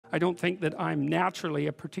I don't think that I'm naturally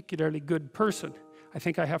a particularly good person. I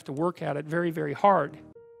think I have to work at it very, very hard.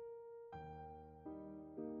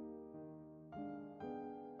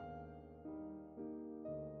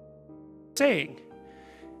 Saying,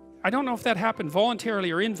 I don't know if that happened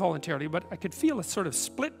voluntarily or involuntarily, but I could feel a sort of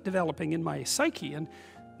split developing in my psyche, and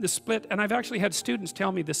the split, and I've actually had students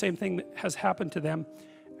tell me the same thing that has happened to them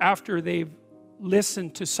after they've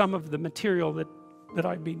listened to some of the material that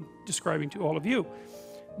I've been describing to all of you.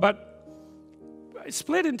 But I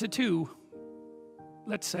split into two,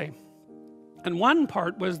 let's say, and one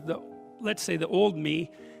part was let's say the old me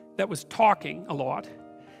that was talking a lot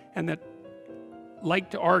and that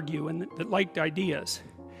liked to argue and that liked ideas.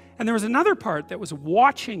 And there was another part that was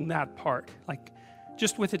watching that part, like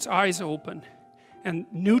just with its eyes open and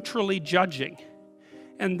neutrally judging.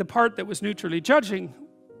 And the part that was neutrally judging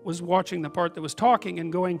was watching the part that was talking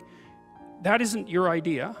and going, that isn't your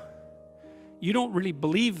idea. You don't really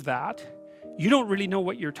believe that. You don't really know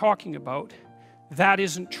what you're talking about. That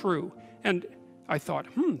isn't true. And I thought,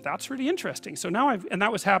 that's really interesting. So now and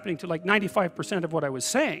that was happening to like 95% of what I was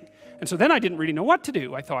saying. And so then I didn't really know what to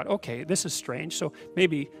do. I thought, okay, this is strange. So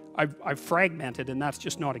maybe I've fragmented, and that's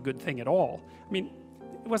just not a good thing at all. I mean,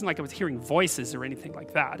 it wasn't like I was hearing voices or anything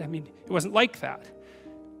like that. I mean, it wasn't like that.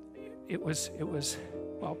 It was,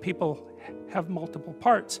 well, people have multiple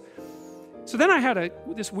parts. So then I had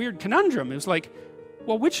this weird conundrum. It was like,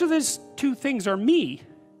 well, which of these two things are me?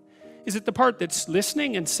 Is it the part that's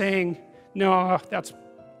listening and saying, no, that's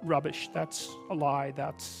rubbish, that's a lie,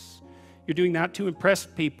 you're doing that to impress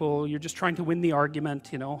people, you're just trying to win the argument,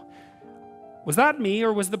 you know? Was that me,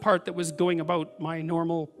 or was the part that was going about my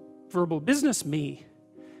normal verbal business me?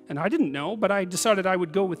 And I didn't know, but I decided I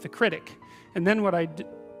would go with the critic. And then what I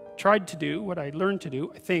tried to do, what I learned to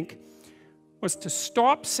do, I think, was to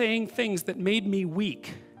stop saying things that made me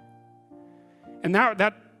weak. And now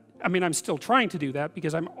I mean, I'm still trying to do that,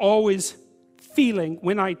 because I'm always feeling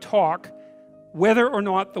when I talk whether or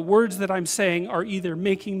not the words that I'm saying are either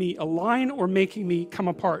making me align or making me come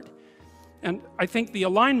apart. And I think the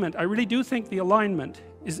alignment, I really do think the alignment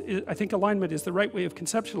I think alignment is the right way of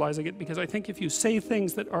conceptualizing it, because I think if you say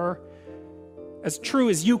things that are as true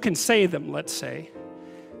as you can say them, let's say,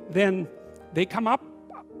 then they come out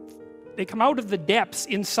of the depths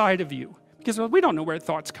inside of you. Because we don't know where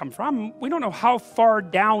thoughts come from. We don't know how far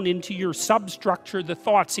down into your substructure the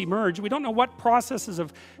thoughts emerge. We don't know what processes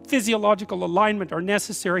of physiological alignment are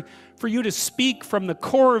necessary for you to speak from the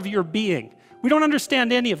core of your being. We don't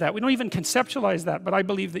understand any of that. We don't even conceptualize that, but I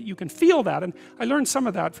believe that you can feel that. And I learned some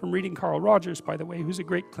of that from reading Carl Rogers, by the way, who's a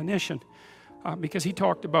great clinician, because he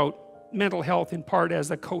talked about mental health in part as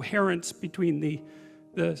a coherence between the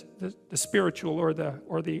spiritual or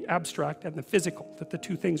the abstract and the physical, that the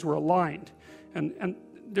two things were aligned. And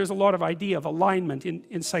there's a lot of idea of alignment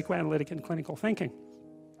in psychoanalytic and clinical thinking.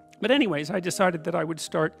 But anyways, I decided that I would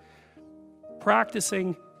start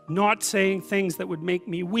practicing not saying things that would make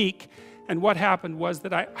me weak. And what happened was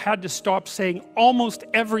that I had to stop saying almost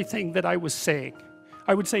everything that I was saying.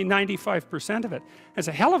 I would say 95% of it. It's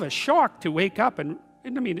a hell of a shock to wake up and I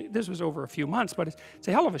mean, this was over a few months, but it's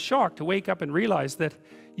a hell of a shock to wake up and realize that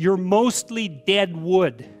you're mostly dead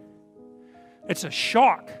wood. It's a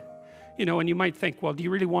shock, you know, and you might think, well, do you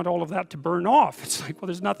really want all of that to burn off? It's like, well,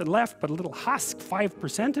 there's nothing left but a little husk,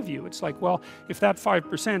 5% of you. It's like, well, if that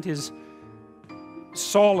 5% is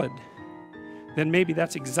solid, then maybe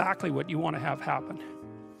that's exactly what you want to have happen.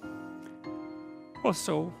 Well,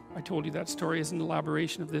 so I told you that story as an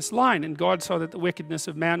elaboration of this line. And God saw that the wickedness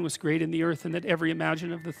of man was great in the earth, and that every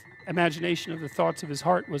imagination of the thoughts of his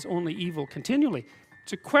heart was only evil continually.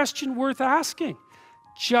 It's a question worth asking.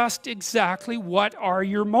 Just exactly what are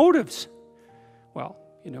your motives? Well,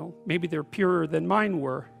 you know, maybe they're purer than mine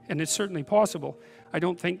were, and it's certainly possible. I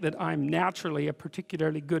don't think that I'm naturally a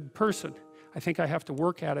particularly good person. I think I have to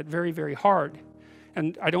work at it very, very hard.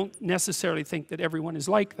 And I don't necessarily think that everyone is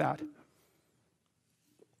like that.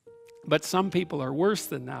 But some people are worse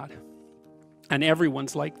than that. And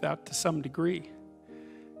everyone's like that to some degree.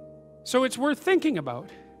 So it's worth thinking about.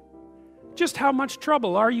 Just how much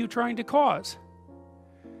trouble are you trying to cause?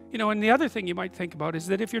 You know, and the other thing you might think about is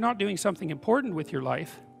that if you're not doing something important with your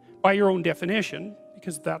life, by your own definition,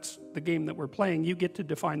 because that's the game that we're playing, you get to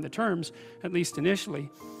define the terms, at least initially.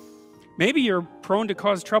 Maybe you're prone to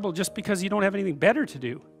cause trouble just because you don't have anything better to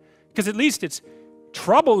do. Because at least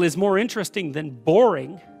trouble is more interesting than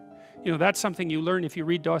boring. You know, that's something you learn if you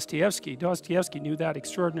read Dostoevsky. Dostoevsky knew that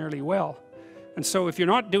extraordinarily well. And so if you're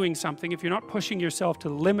not doing something, if you're not pushing yourself to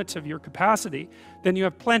the limits of your capacity, then you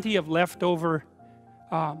have plenty of leftover,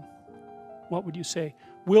 what would you say,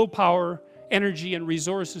 willpower, energy and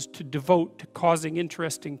resources to devote to causing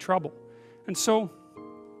interesting trouble. And so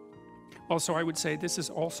also I would say this is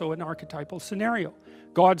also an archetypal scenario.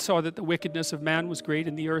 God saw that the wickedness of man was great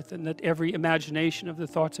in the earth, and that every imagination of the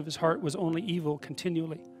thoughts of his heart was only evil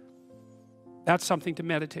continually. That's something to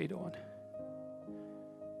meditate on.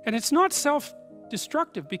 And it's not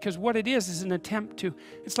self-destructive, because what it is an attempt to,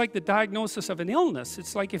 it's like the diagnosis of an illness.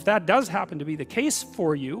 It's like, if that does happen to be the case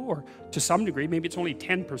for you, or to some degree, maybe it's only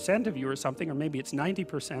 10% of you or something, or maybe it's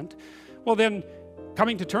 90%, well then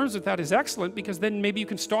coming to terms with that is excellent, because then maybe you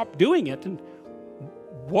can stop doing it. And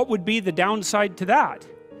what would be the downside to that?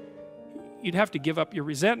 You'd have to give up your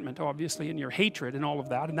resentment, obviously, and your hatred and all of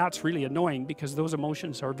that, and that's really annoying, because those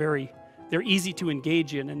emotions are they're easy to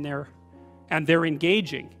engage in, and they're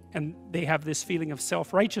engaging, and they have this feeling of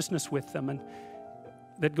self-righteousness with them, and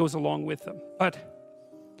that goes along with them. But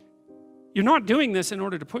you're not doing this in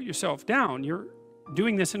order to put yourself down. You're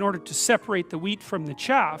doing this in order to separate the wheat from the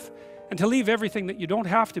chaff, and to leave everything that you don't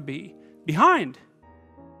have to be behind.